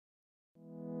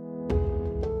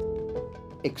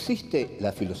¿Existe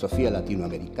la filosofía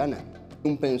latinoamericana?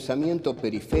 Un pensamiento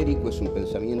periférico es un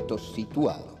pensamiento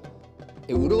situado.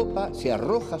 Europa se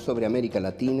arroja sobre América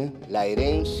Latina la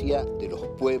herencia de los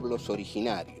pueblos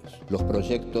originarios, los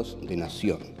proyectos de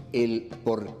nación, el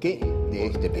porqué de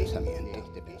este pensamiento,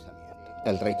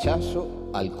 el rechazo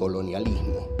al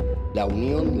colonialismo, la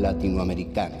unión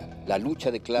latinoamericana, la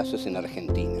lucha de clases en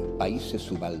Argentina, países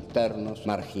subalternos,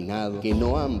 marginados, que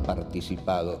no han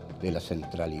participado de la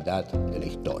centralidad de la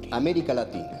historia. América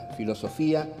Latina,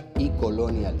 filosofía y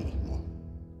colonialismo.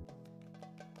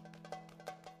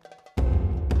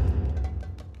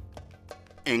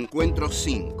 Encuentro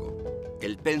 5.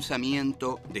 El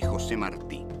pensamiento de José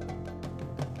Martí.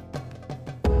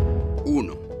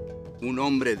 1. Un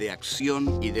hombre de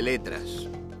acción y de letras.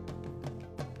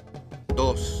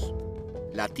 2.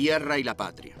 La tierra y la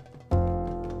patria.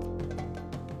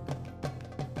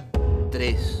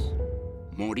 3.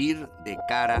 Morir de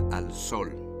cara al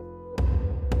sol.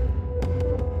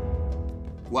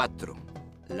 4.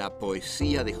 La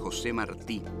poesía de José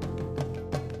Martí.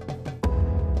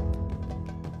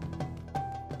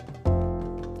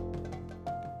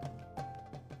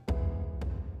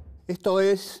 Esto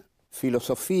es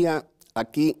Filosofía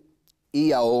Aquí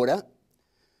y Ahora.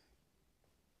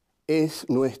 Es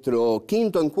nuestro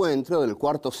quinto encuentro del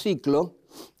cuarto ciclo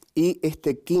y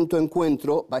este quinto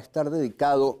encuentro va a estar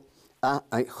dedicado a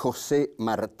José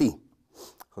Martí.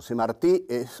 José Martí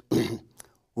es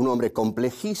un hombre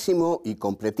complejísimo y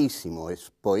completísimo.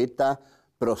 Es poeta,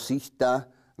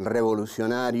 prosista,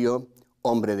 revolucionario,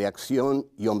 hombre de acción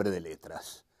y hombre de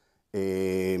letras.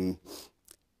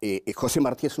 José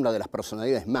Martí es una de las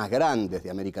personalidades más grandes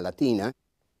de América Latina.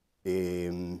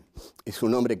 Es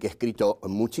un hombre que ha escrito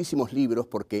muchísimos libros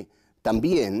porque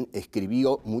también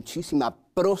escribió muchísima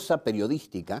prosa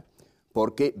periodística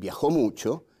porque viajó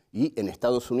mucho y en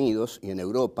Estados Unidos y en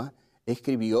Europa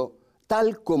escribió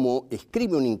tal como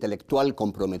escribe un intelectual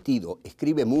comprometido,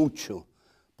 escribe mucho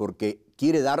porque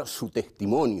quiere dar su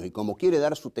testimonio y como quiere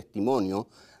dar su testimonio,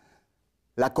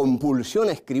 la compulsión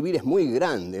a escribir es muy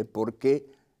grande porque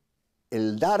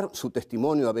el dar su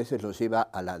testimonio a veces lo lleva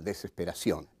a la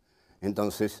desesperación.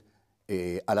 Entonces,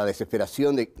 a la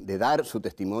desesperación de dar su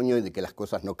testimonio y de que las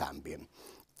cosas no cambien.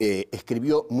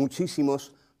 Escribió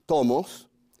muchísimos tomos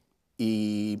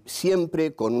y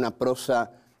siempre con una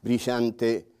prosa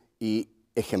brillante y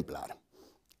ejemplar.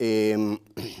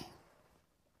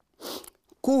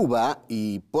 Cuba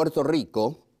y Puerto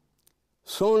Rico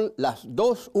son las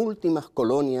dos últimas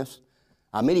colonias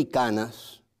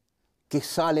americanas que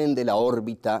salen de la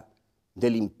órbita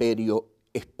del imperio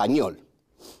español.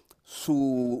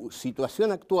 Su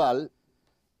situación actual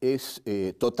es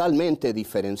totalmente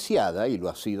diferenciada y lo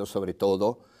ha sido sobre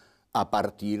todo a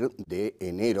partir de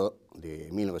enero de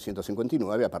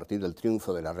 1959, a partir del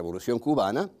triunfo de la Revolución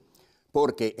Cubana,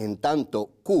 porque en tanto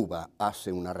Cuba hace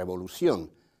una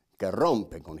revolución que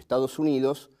rompe con Estados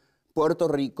Unidos, Puerto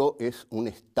Rico es un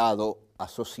Estado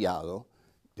asociado,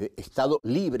 Estado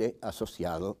libre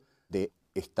asociado de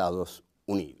Estados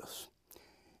Unidos.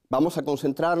 Vamos a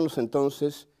concentrarnos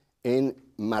entonces en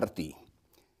Martí.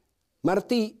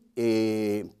 Martí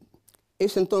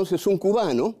es entonces un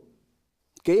cubano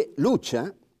que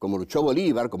lucha, como luchó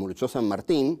Bolívar, como luchó San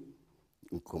Martín,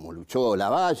 como luchó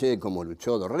Lavalle, como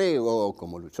luchó Dorrego,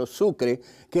 como luchó Sucre,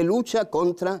 que lucha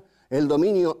contra el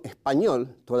dominio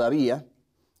español todavía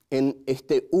en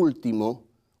este último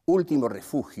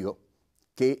refugio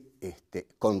que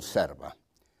conserva.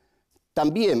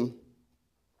 También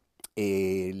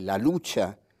la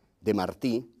lucha de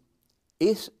Martí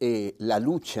es la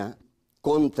lucha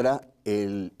contra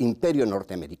el imperio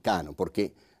norteamericano,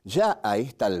 porque ya a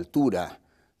esta altura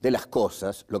de las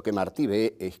cosas, lo que Martí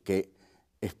ve es que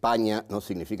España no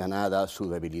significa nada, su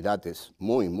debilidad es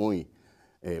muy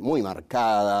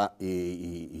marcada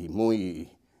y muy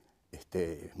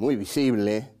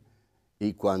visible,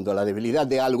 y cuando la debilidad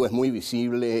de algo es muy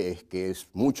visible es que es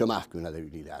mucho más que una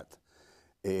debilidad.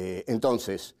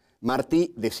 Entonces,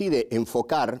 Martí decide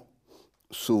enfocar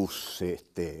sus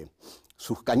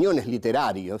cañones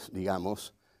literarios,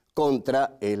 digamos,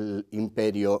 contra el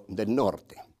imperio del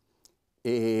norte.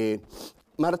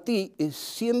 Martí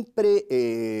siempre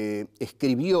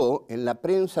escribió en la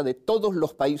prensa de todos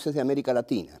los países de América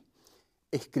Latina.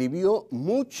 Escribió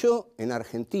mucho en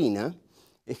Argentina,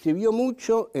 escribió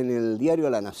mucho en el diario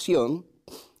La Nación,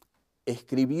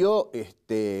 escribió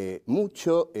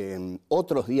mucho en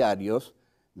otros diarios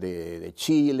de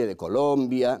Chile, de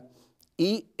Colombia,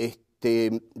 y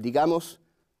digamos,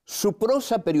 su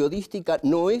prosa periodística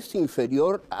no es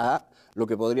inferior a lo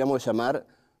que podríamos llamar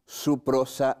su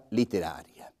prosa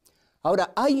literaria.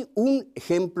 Ahora, hay un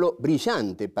ejemplo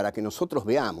brillante para que nosotros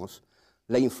veamos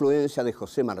la influencia de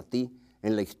José Martí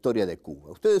en la historia de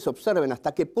Cuba. Ustedes observen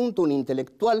hasta qué punto un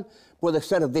intelectual puede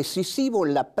ser decisivo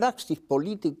en la praxis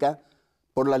política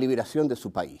por la liberación de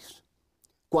su país.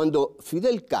 Cuando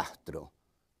Fidel Castro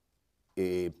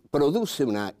produce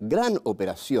una gran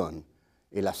operación,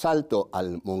 el asalto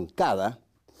al Moncada,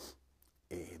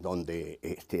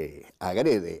 donde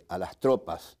agrede a las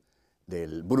tropas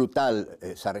del brutal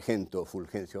sargento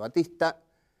Fulgencio Batista,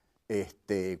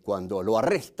 cuando lo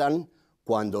arrestan,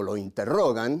 cuando lo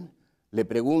interrogan, le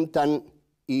preguntan,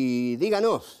 y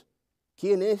díganos,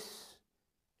 ¿quién es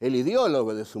el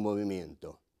ideólogo de su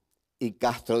movimiento? Y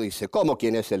Castro dice, ¿cómo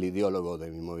quién es el ideólogo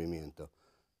de mi movimiento?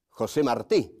 José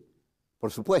Martí, por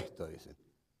supuesto, dice.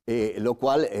 Lo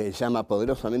cual llama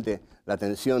poderosamente la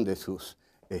atención de sus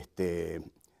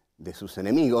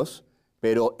enemigos,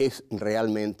 pero es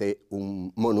realmente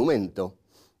un monumento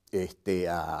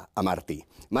a Martí.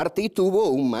 Martí tuvo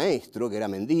un maestro que era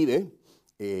Mendive,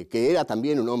 que era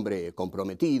también un hombre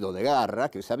comprometido, de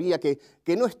garra, que sabía que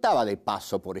no estaba de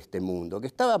paso por este mundo, que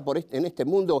estaba en este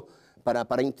mundo para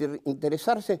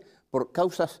interesarse por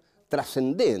causas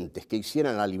trascendentes que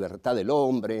hicieran a la libertad del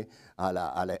hombre,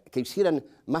 que hicieran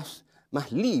más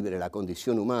libre la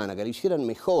condición humana, que la hicieran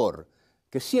mejor,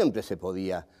 que siempre se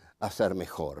podía hacer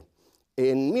mejor.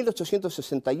 En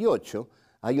 1868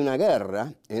 hay una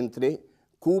guerra entre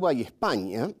Cuba y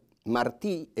España.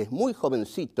 Martí es muy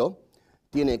jovencito,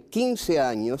 tiene 15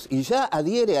 años y ya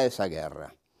adhiere a esa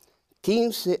guerra.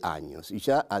 15 años y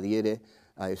ya adhiere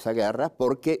a esa guerra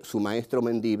porque su maestro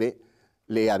Mendive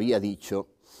le había dicho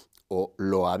o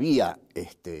lo había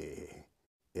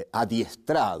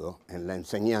adiestrado en la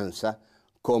enseñanza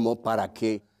como para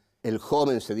que el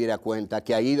joven se diera cuenta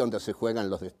que ahí donde se juegan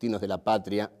los destinos de la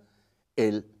patria,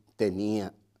 él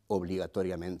tenía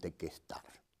obligatoriamente que estar.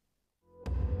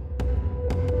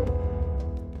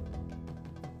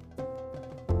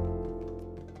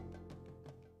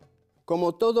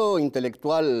 Como todo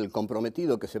intelectual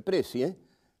comprometido que se precie,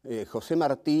 José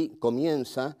Martí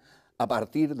comienza a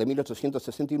partir de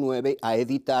 1869 a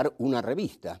editar una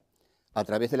revista, a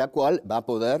través de la cual va a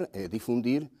poder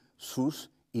difundir sus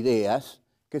ideas,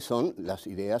 que son las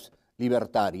ideas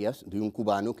libertarias de un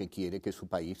cubano que quiere que su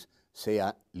país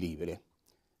sea libre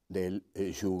del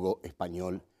yugo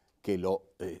español que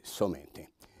lo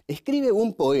somete. Escribe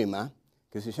un poema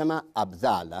que se llama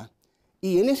Abdala,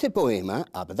 y en ese poema,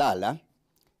 Abdala,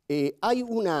 hay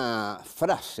una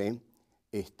frase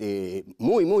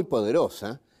muy, muy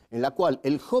poderosa en la cual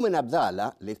el joven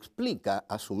Abdala le explica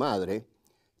a su madre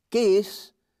qué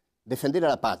es defender a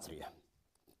la patria,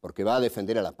 porque va a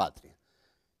defender a la patria.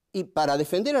 Y para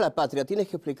defender a la patria tienes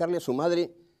que explicarle a su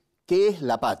madre qué es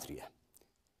la patria.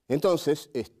 Entonces,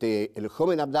 el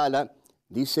joven Abdala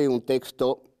dice un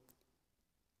texto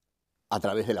a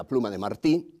través de la pluma de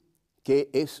Martí, que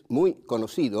es muy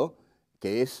conocido,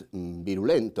 que es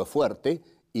virulento, fuerte,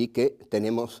 y que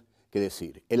tenemos que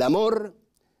decir. El amor,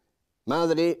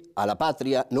 madre, a la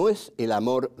patria no es el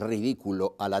amor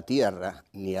ridículo a la tierra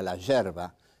ni a la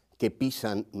yerba que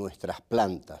pisan nuestras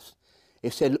plantas.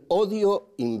 Es el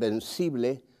odio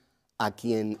invencible a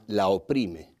quien la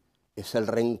oprime. Es el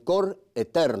rencor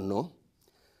eterno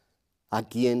a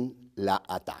quien la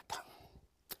ataca.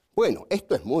 Bueno,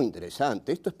 esto es muy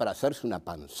interesante, esto es para hacerse una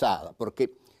panzada,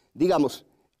 porque, digamos,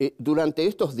 durante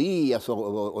estos días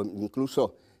o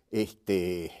incluso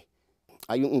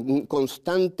hay un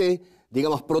constante,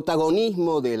 digamos,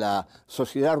 protagonismo de la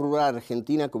sociedad rural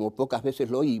argentina como pocas veces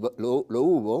lo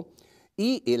hubo,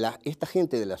 y esta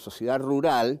gente de la sociedad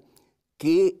rural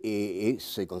que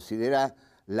se considera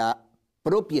la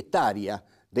propietaria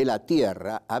de la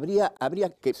tierra, habría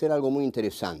que hacer algo muy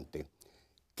interesante,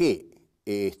 que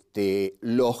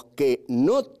los que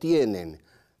no tienen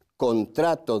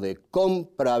contrato de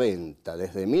compra-venta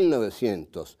desde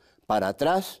 1900 para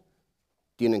atrás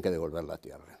tienen que devolver la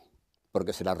tierra,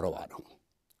 porque se la robaron.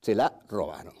 Se la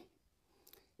robaron.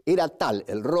 Era tal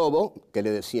el robo que le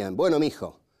decían, bueno,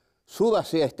 mijo,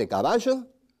 súbase a este caballo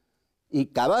y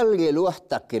cabálguelo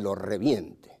hasta que lo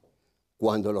reviente.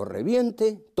 Cuando lo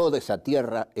reviente, toda esa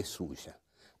tierra es suya.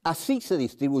 Así se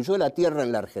distribuyó la tierra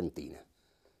en la Argentina.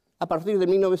 A partir de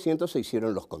 1900 se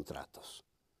hicieron los contratos.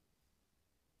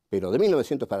 Pero de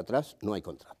 1900 para atrás no hay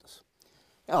contratos.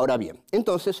 Ahora bien,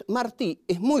 entonces Martí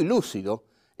es muy lúcido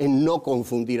en no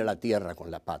confundir a la tierra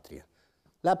con la patria.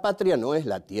 La patria no es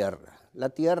la tierra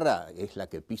es la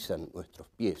que pisan nuestros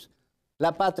pies.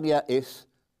 La patria es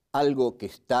algo que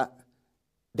está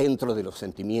dentro de los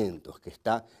sentimientos, que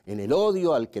está en el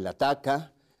odio al que la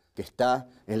ataca, que está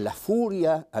en la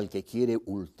furia al que quiere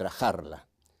ultrajarla.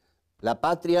 La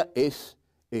patria es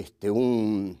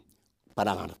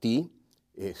para Martí,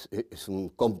 es un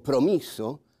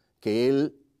compromiso que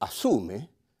él asume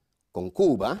con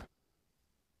Cuba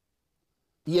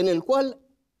y en el cual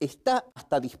está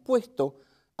hasta dispuesto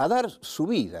a dar su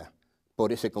vida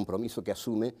por ese compromiso que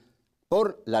asume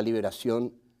por la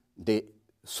liberación de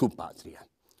su patria.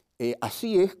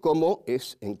 Así es como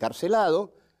es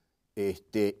encarcelado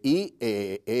y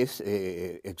es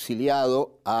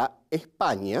exiliado a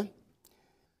España,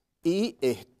 y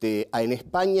en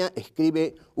España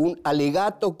escribe un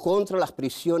alegato contra las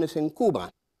prisiones en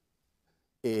Cuba.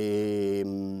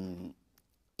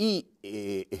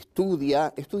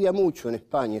 Estudia mucho en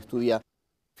España, estudia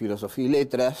filosofía y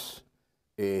letras,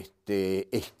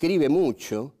 escribe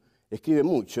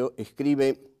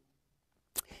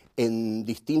en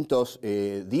distintos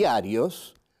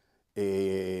diarios,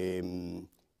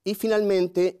 y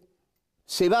finalmente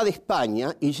se va de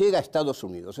España y llega a Estados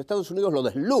Unidos. Estados Unidos lo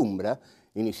deslumbra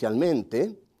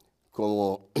inicialmente,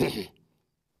 como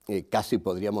casi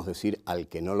podríamos decir al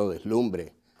que no lo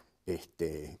deslumbre,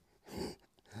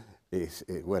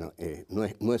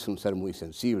 no es un ser muy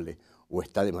sensible o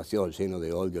está demasiado lleno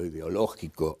de odio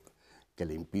ideológico que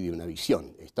le impide una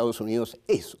visión. Estados Unidos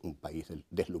es un país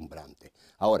deslumbrante.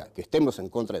 Ahora, que estemos en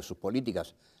contra de sus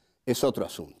políticas es otro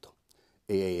asunto.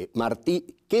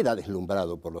 Martí queda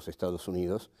deslumbrado por los Estados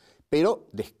Unidos, pero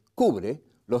descubre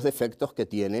los defectos que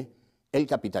tiene el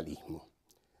capitalismo.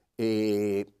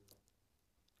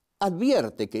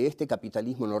 Advierte que este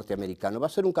capitalismo norteamericano va a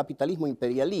ser un capitalismo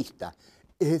imperialista,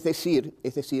 es decir,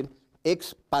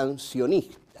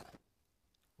 expansionista.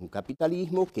 Un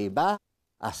capitalismo que va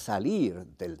a salir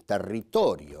del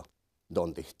territorio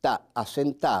donde está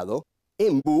asentado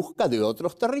en busca de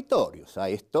otros territorios. A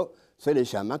esto se le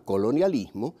llama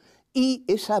colonialismo, y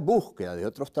esa búsqueda de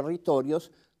otros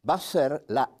territorios va a ser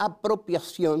la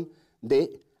apropiación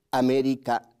de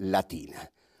América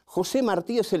Latina. José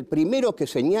Martí es el primero que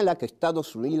señala que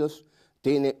Estados Unidos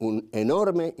tiene un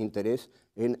enorme interés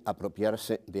en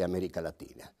apropiarse de América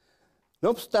Latina.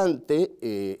 No obstante,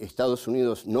 Estados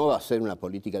Unidos no va a hacer una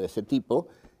política de ese tipo,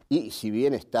 y si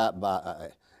bien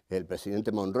el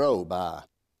presidente Monroe va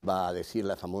a decir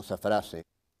la famosa frase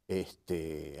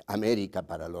América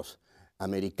para los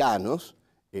americanos,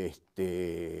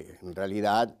 en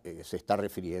realidad se está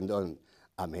refiriendo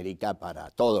a América para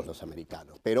todos los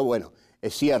americanos. Pero bueno,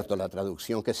 es cierto la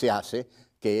traducción que se hace,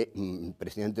 que el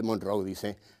presidente Monroe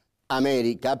dice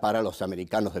América para los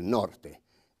americanos del norte.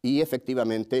 Y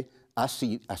efectivamente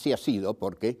así ha sido,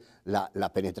 porque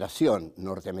la penetración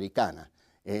norteamericana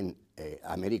en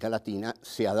América Latina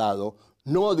se ha dado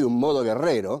no de un modo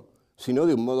guerrero, sino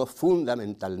de un modo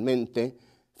fundamentalmente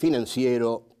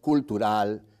financiero,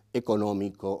 cultural,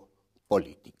 económico,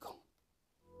 político.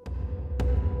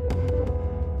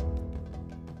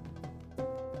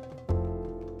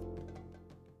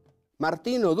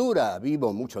 Martí no dura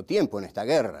vivo mucho tiempo en esta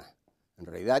guerra. En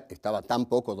realidad estaba tan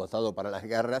poco dotado para las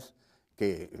guerras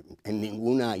que en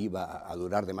ninguna iba a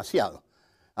durar demasiado.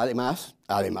 Además,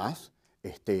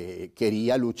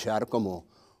 quería luchar como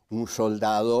un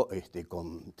soldado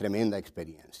con tremenda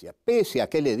experiencia. Pese a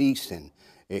que le dicen,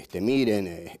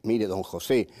 mire don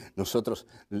José, nosotros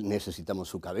necesitamos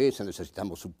su cabeza,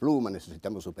 necesitamos su pluma,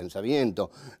 necesitamos su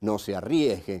pensamiento, no se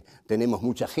arriesgue, tenemos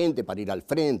mucha gente para ir al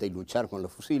frente y luchar con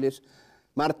los fusiles,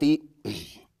 Martí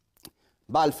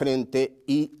va al frente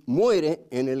y muere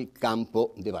en el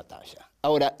campo de batalla.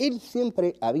 Ahora, él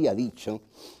siempre había dicho,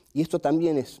 y esto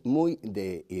también es muy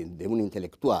de un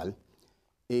intelectual,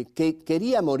 que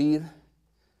quería morir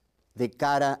de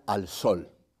cara al sol.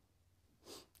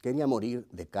 Quería morir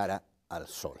de cara al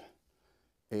sol.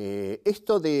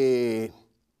 Esto de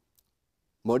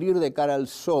morir de cara al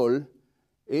sol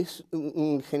es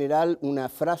en general una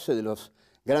frase de los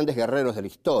grandes guerreros de la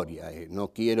historia.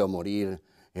 No quiero morir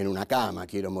en una cama,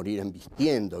 quiero morir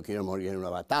embistiendo, quiero morir en una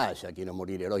batalla, quiero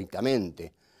morir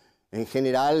heroicamente. En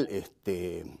general,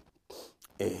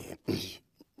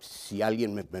 si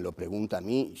alguien me lo pregunta a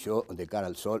mí, yo de cara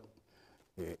al sol,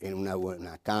 en una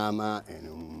buena cama, en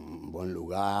un buen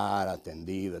lugar,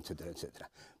 atendido, etcétera,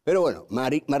 etcétera. Pero bueno,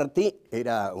 Martí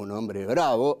era un hombre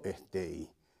bravo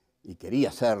y quería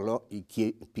hacerlo, y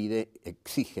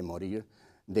exige morir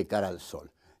de cara al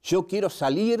sol. Yo quiero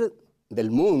salir del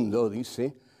mundo,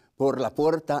 dice, por la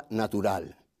puerta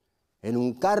natural, en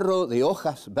un carro de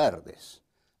hojas verdes.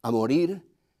 A morir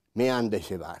me han de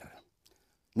llevar.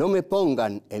 No me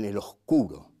pongan en el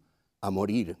oscuro a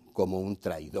morir como un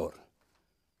traidor.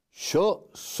 Yo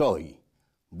soy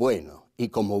bueno, y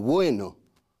como bueno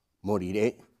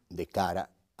moriré de cara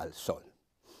al sol.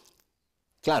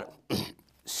 Claro,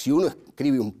 si uno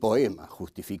escribe un poema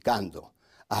justificando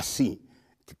así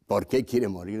por qué quiere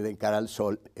morir de cara al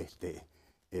sol,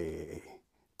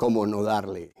 cómo no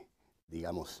darle,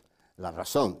 digamos, la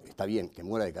razón. Está bien que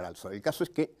muera de cara al sol. El caso es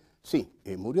que sí,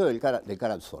 murió de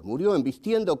cara al sol. Murió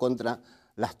embistiendo contra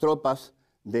las tropas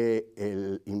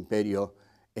del Imperio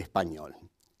Español.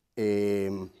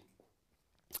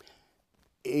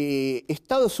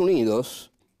 Estados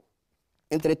Unidos,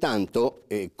 entre tanto,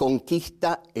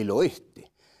 conquista el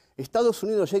oeste. Estados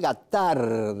Unidos llega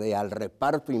tarde al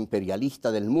reparto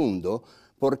imperialista del mundo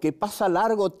porque pasa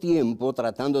largo tiempo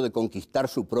tratando de conquistar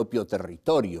su propio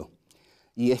territorio.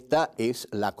 Y esta es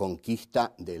la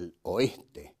conquista del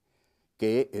oeste,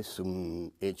 que es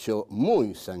un hecho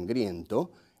muy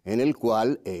sangriento en el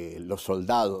cual los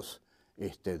soldados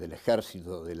del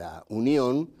ejército de la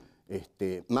Unión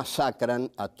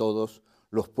masacran a todos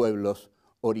los pueblos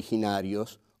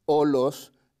originarios o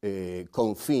los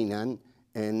confinan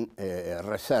en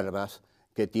reservas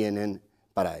que tienen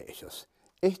para ellos.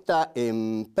 Esta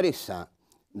empresa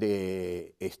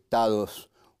de Estados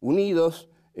Unidos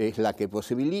es la que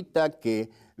posibilita que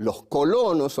los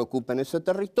colonos ocupen ese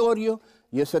territorio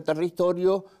y ese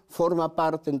territorio forma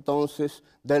parte entonces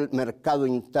del mercado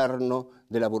interno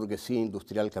de la burguesía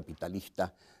industrial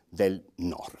capitalista del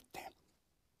norte.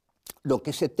 Lo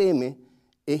que se teme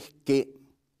es que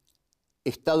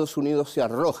Estados Unidos se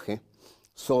arroje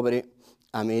sobre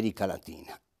América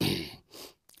Latina.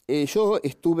 Yo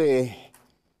estuve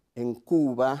en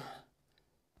Cuba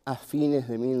a fines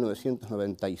de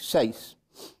 1996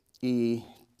 y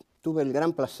tuve el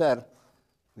gran placer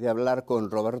de hablar con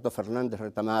Roberto Fernández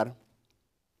Retamar,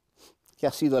 que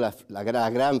ha sido la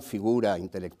gran figura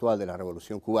intelectual de la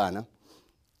Revolución Cubana,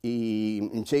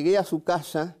 y llegué a su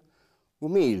casa,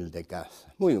 humilde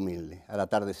casa, muy humilde, a la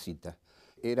tardecita.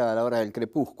 Era a la hora del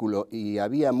crepúsculo y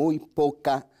había muy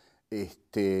poca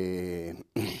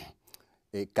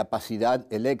capacidad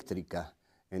eléctrica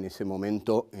en ese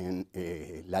momento en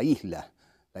la isla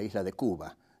de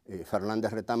Cuba.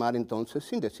 Fernández Retamar, entonces,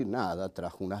 sin decir nada,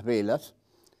 trajo unas velas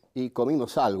y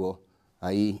comimos algo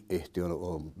ahí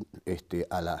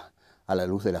a la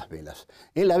luz de las velas.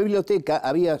 En la biblioteca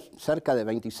había cerca de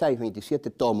 26,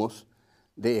 27 tomos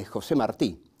de José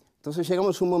Martí. Entonces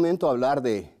llegamos un momento a hablar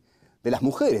de las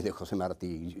mujeres de José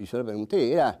Martí. Y yo le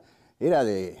pregunté,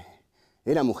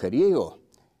 ¿era mujeriego?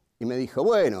 Y me dijo,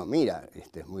 bueno, mira,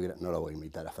 no lo voy a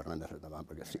imitar a Fernández Retamar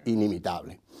porque es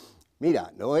inimitable.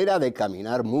 Mira, no era de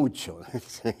caminar mucho.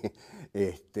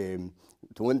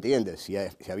 Tú entiendes,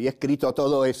 si había escrito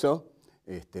todo eso,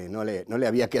 no le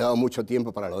había quedado mucho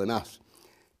tiempo para lo demás.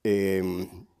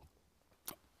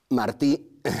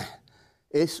 Martí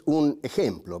es un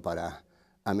ejemplo para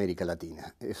América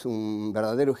Latina. Es un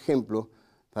verdadero ejemplo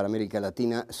para América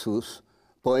Latina. Sus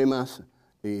poemas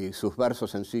y sus versos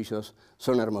sencillos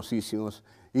son hermosísimos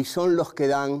y son los que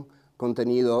dan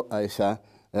contenido a esa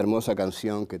hermosa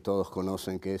canción que todos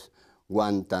conocen, que es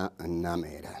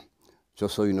Guantanamera. Yo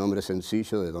soy un hombre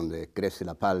sencillo de donde crece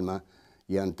la palma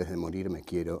y antes de morir me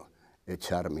quiero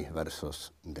echar mis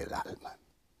versos del alma.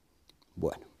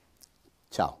 Bueno,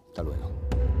 chao, hasta luego.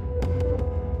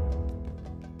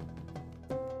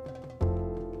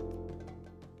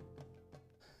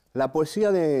 La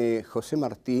poesía de José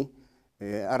Martí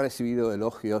ha recibido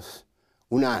elogios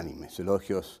unánimes,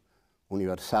 elogios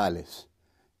universales.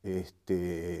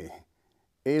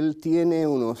 Él tiene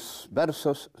unos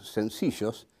versos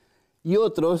sencillos y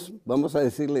otros, vamos a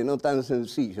decirle, no tan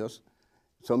sencillos,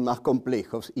 son más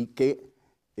complejos y que,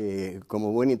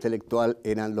 como buen intelectual,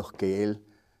 eran los que él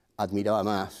admiraba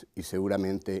más y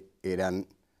seguramente eran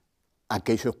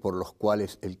aquellos por los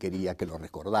cuales él quería que lo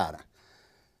recordara.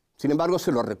 Sin embargo,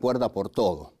 se lo recuerda por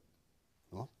todo,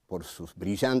 ¿no? Por sus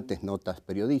brillantes notas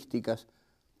periodísticas,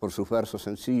 por sus versos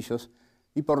sencillos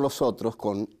y por los otros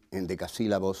con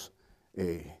endecasílabos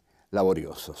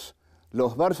laboriosos.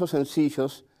 Los versos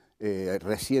sencillos,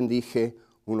 recién dije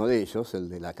uno de ellos, el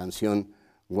de la canción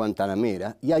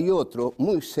Guantanamera, y hay otro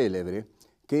muy célebre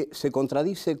que se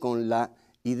contradice con la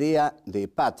idea de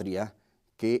patria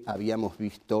que habíamos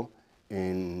visto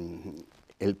en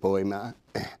el poema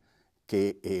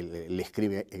que le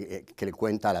escribe, que le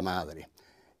cuenta a la madre.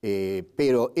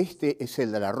 Pero este es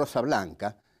el de la Rosa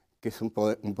Blanca, que es un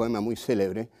poema muy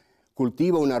célebre.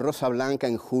 Cultivo una rosa blanca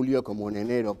en julio como en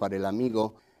enero para el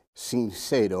amigo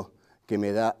sincero que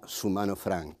me da su mano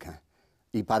franca.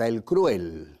 Y para el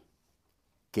cruel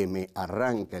que me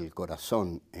arranca el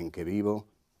corazón en que vivo,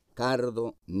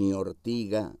 cardo ni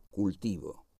ortiga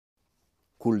cultivo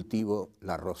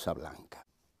la rosa blanca.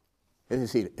 Es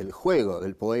decir, el juego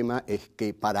del poema es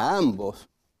que para ambos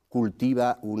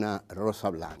cultiva una rosa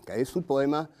blanca. Es un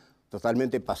poema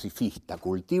totalmente pacifista.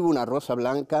 Cultivo una rosa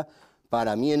blanca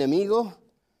para mi enemigo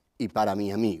y para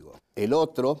mi amigo. El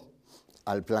otro,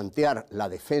 al plantear la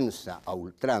defensa a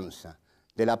ultranza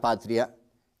de la patria,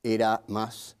 era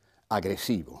más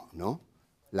agresivo, ¿no?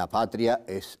 La patria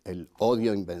es el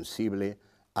odio invencible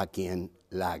a quien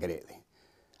la agrede.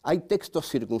 Hay textos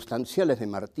circunstanciales de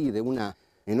Martí de una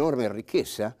enorme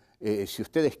riqueza. Si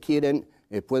ustedes quieren,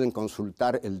 pueden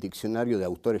consultar el Diccionario de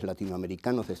Autores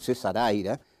Latinoamericanos de César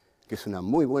Aira, que es una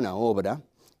muy buena obra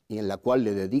y en la cual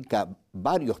le dedica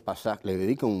varios pasajes, le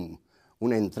dedica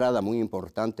una entrada muy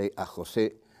importante a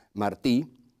José Martí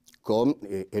con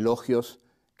elogios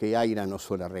que Aira no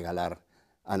suele regalar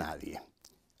a nadie.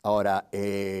 Ahora,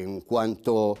 en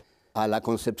cuanto a la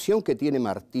concepción que tiene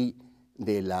Martí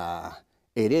de la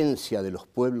herencia de los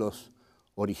pueblos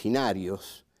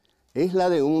originarios, es la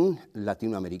de un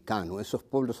latinoamericano. Esos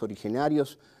pueblos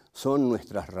originarios son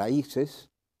nuestras raíces,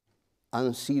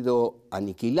 han sido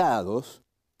aniquilados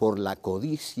por la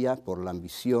codicia, por la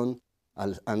ambición,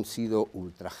 han sido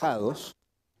ultrajados.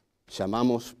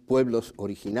 Llamamos pueblos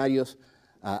originarios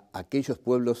a aquellos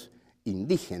pueblos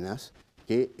indígenas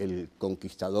que el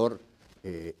conquistador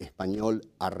español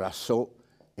arrasó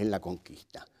en la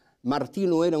conquista. Martí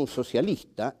no era un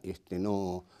socialista,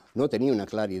 no tenía una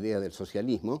clara idea del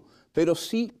socialismo, pero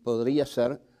sí podría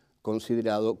ser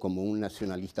considerado como un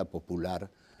nacionalista popular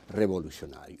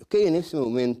revolucionario, que en ese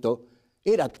momento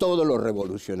era todo lo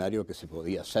revolucionario que se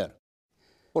podía hacer.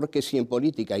 Porque si en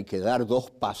política hay que dar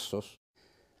 2 pasos,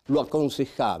 lo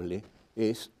aconsejable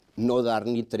es no dar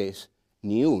ni 3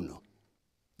 ni 1,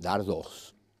 dar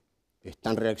 2. Es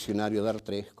tan reaccionario dar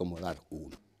 3 como dar 1.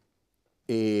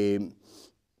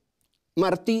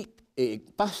 Martí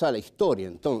pasa a la historia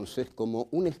entonces como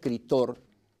un escritor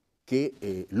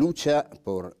que lucha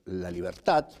por la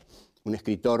libertad, un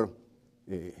escritor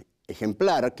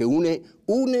ejemplar que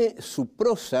une su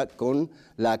prosa con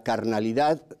la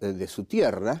carnalidad de su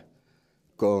tierra,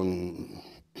 con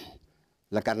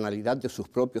la carnalidad de sus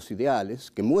propios ideales,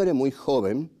 que muere muy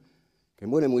joven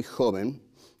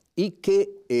y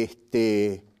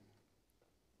que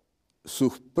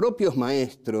sus propios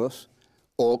maestros,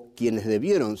 o quienes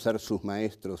debieron ser sus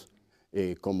maestros,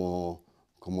 como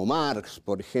Marx,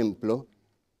 por ejemplo,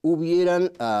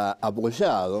 hubieran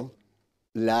apoyado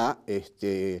la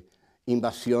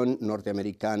invasión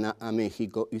norteamericana a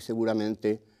México y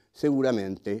seguramente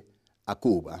a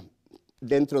Cuba,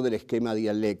 dentro del esquema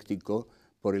dialéctico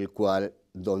por el cual,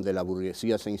 donde la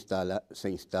burguesía se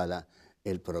instala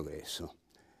el progreso.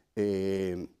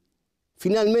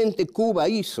 Finalmente, Cuba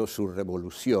hizo su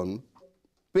revolución,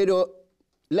 pero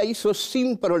la hizo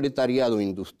sin proletariado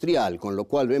industrial, con lo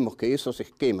cual vemos que esos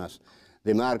esquemas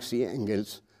de Marx y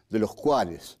Engels, de los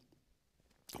cuales,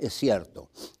 es cierto,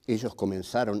 ellos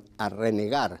comenzaron a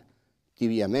renegar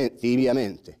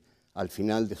tibiamente al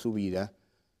final de su vida,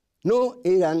 no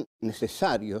eran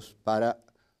necesarios para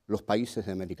los países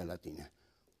de América Latina.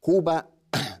 Cuba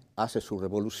hace su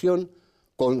revolución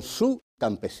con su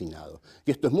campesinado.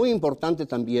 Y esto es muy importante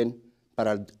también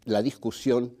para la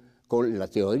discusión con la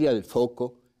teoría del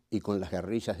foco y con las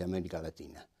guerrillas de América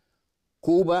Latina.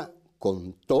 Cuba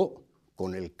contó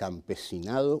con el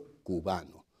campesinado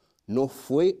cubano. No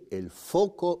fue el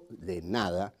foco de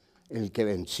nada el que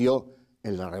venció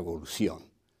en la revolución.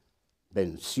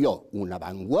 Venció una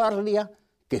vanguardia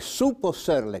que supo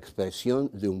ser la expresión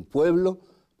de un pueblo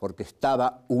porque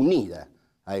estaba unida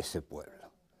a ese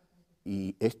pueblo.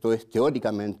 Y esto es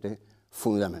teóricamente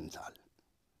fundamental.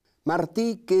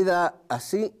 Martí queda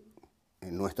así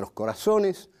en nuestros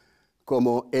corazones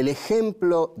como el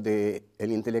ejemplo del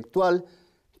intelectual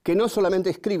que no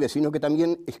solamente escribe, sino que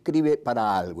también escribe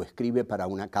para algo, escribe para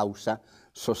una causa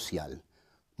social.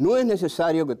 No es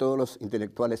necesario que todos los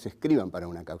intelectuales escriban para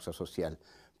una causa social,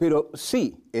 pero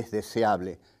sí es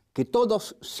deseable que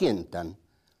todos sientan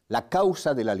la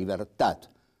causa de la libertad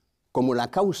como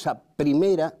la causa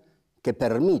primera que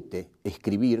permite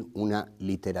escribir una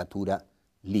literatura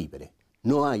libre.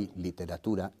 No hay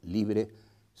literatura libre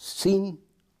sin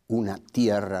una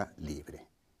tierra libre.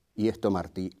 Y esto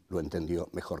Martí lo entendió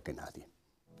mejor que nadie.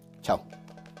 Chao,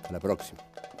 hasta la próxima.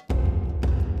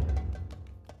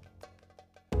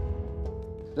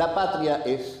 La patria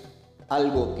es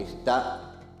algo que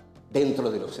está dentro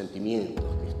de los sentimientos,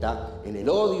 que está en el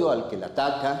odio al que la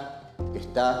ataca, que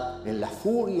está en la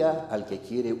furia al que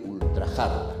quiere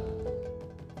ultrajarla.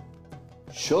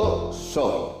 Yo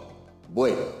soy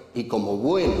bueno y como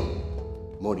bueno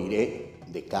moriré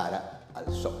de cara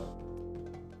al sol.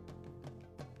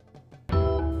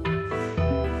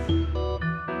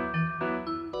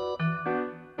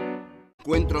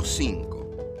 Encuentro 5.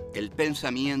 El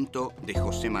pensamiento de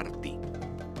José Martí.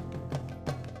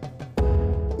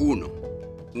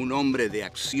 un hombre de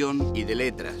acción y de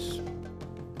letras.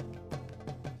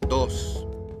 2.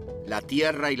 La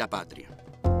tierra y la patria.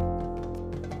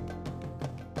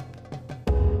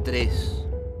 3.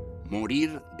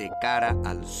 Morir de cara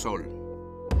al sol.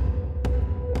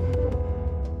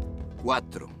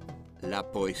 4.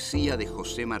 La poesía de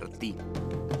José Martí.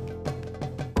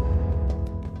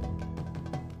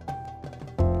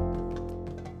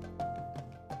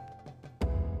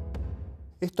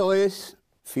 Esto es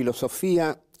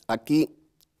Filosofía Aquí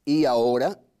y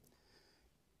Ahora.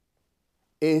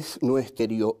 Es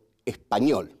nuestro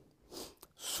español.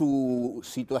 Su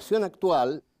situación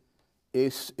actual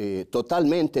es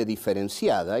totalmente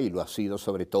diferenciada, y lo ha sido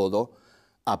sobre todo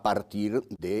a partir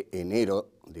de enero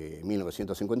de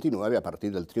 1959, a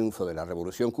partir del triunfo de la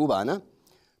Revolución Cubana,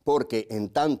 porque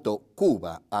en tanto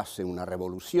Cuba hace una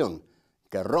revolución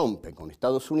que rompe con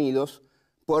Estados Unidos,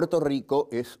 Puerto Rico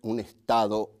es un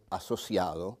Estado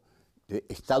asociado,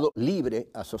 Estado libre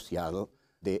asociado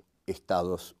de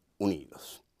Estados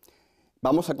Unidos.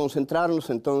 Vamos a concentrarnos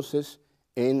entonces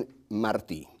en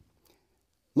Martí.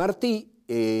 Martí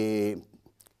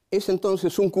es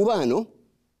entonces un cubano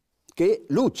que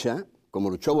lucha, como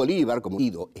luchó Bolívar, como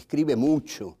Quinto, escribe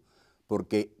mucho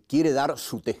porque quiere dar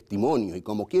su testimonio, y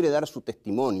como quiere dar su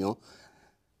testimonio,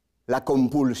 la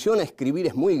compulsión a escribir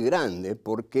es muy grande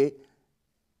porque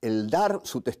el dar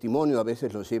su testimonio a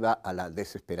veces lo lleva a la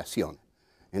desesperación.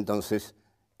 Entonces,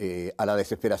 a la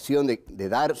desesperación de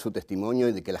dar su testimonio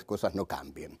y de que las cosas no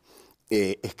cambien.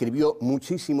 Escribió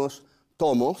muchísimos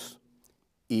tomos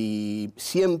y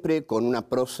siempre con una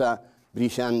prosa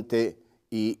brillante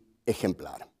y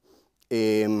ejemplar.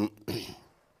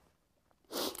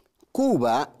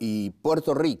 Cuba y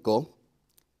Puerto Rico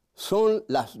son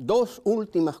las dos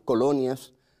últimas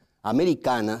colonias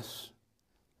americanas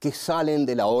que salen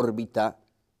de la órbita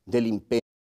del imperio.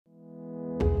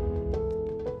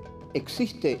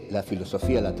 ¿Existe la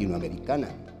filosofía latinoamericana?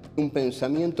 Un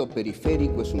pensamiento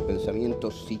periférico es un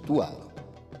pensamiento situado.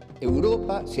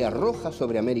 Europa se arroja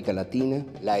sobre América Latina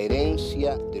la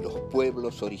herencia de los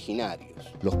pueblos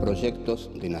originarios, los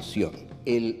proyectos de nación,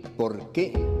 el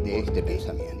porqué de este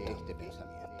pensamiento,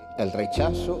 el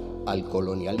rechazo al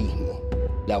colonialismo,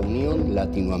 la unión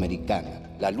latinoamericana,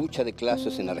 la lucha de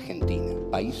clases en Argentina,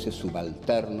 países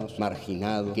subalternos,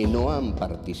 marginados, que no han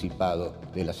participado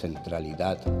de la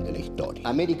centralidad de la historia.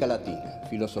 América Latina,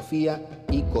 filosofía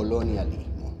y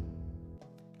colonialismo.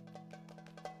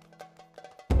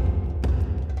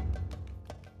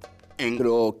 En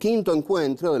nuestro quinto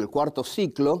encuentro del cuarto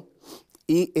ciclo,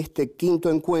 y este quinto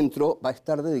encuentro va a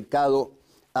estar dedicado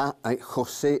a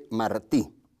José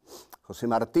Martí. José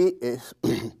Martí es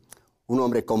un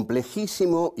hombre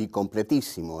complejísimo y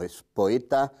completísimo. Es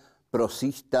poeta,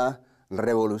 prosista,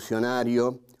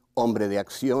 revolucionario, hombre de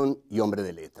acción y hombre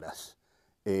de letras.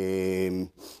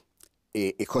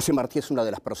 José Martí es una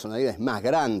de las personalidades más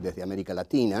grandes de América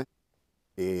Latina.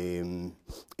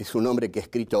 Es un hombre que ha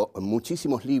escrito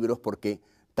muchísimos libros porque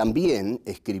también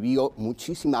escribió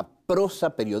muchísima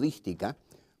prosa periodística,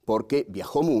 porque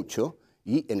viajó mucho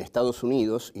y en Estados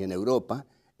Unidos y en Europa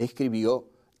escribió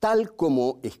tal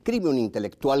como escribe un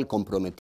intelectual comprometido.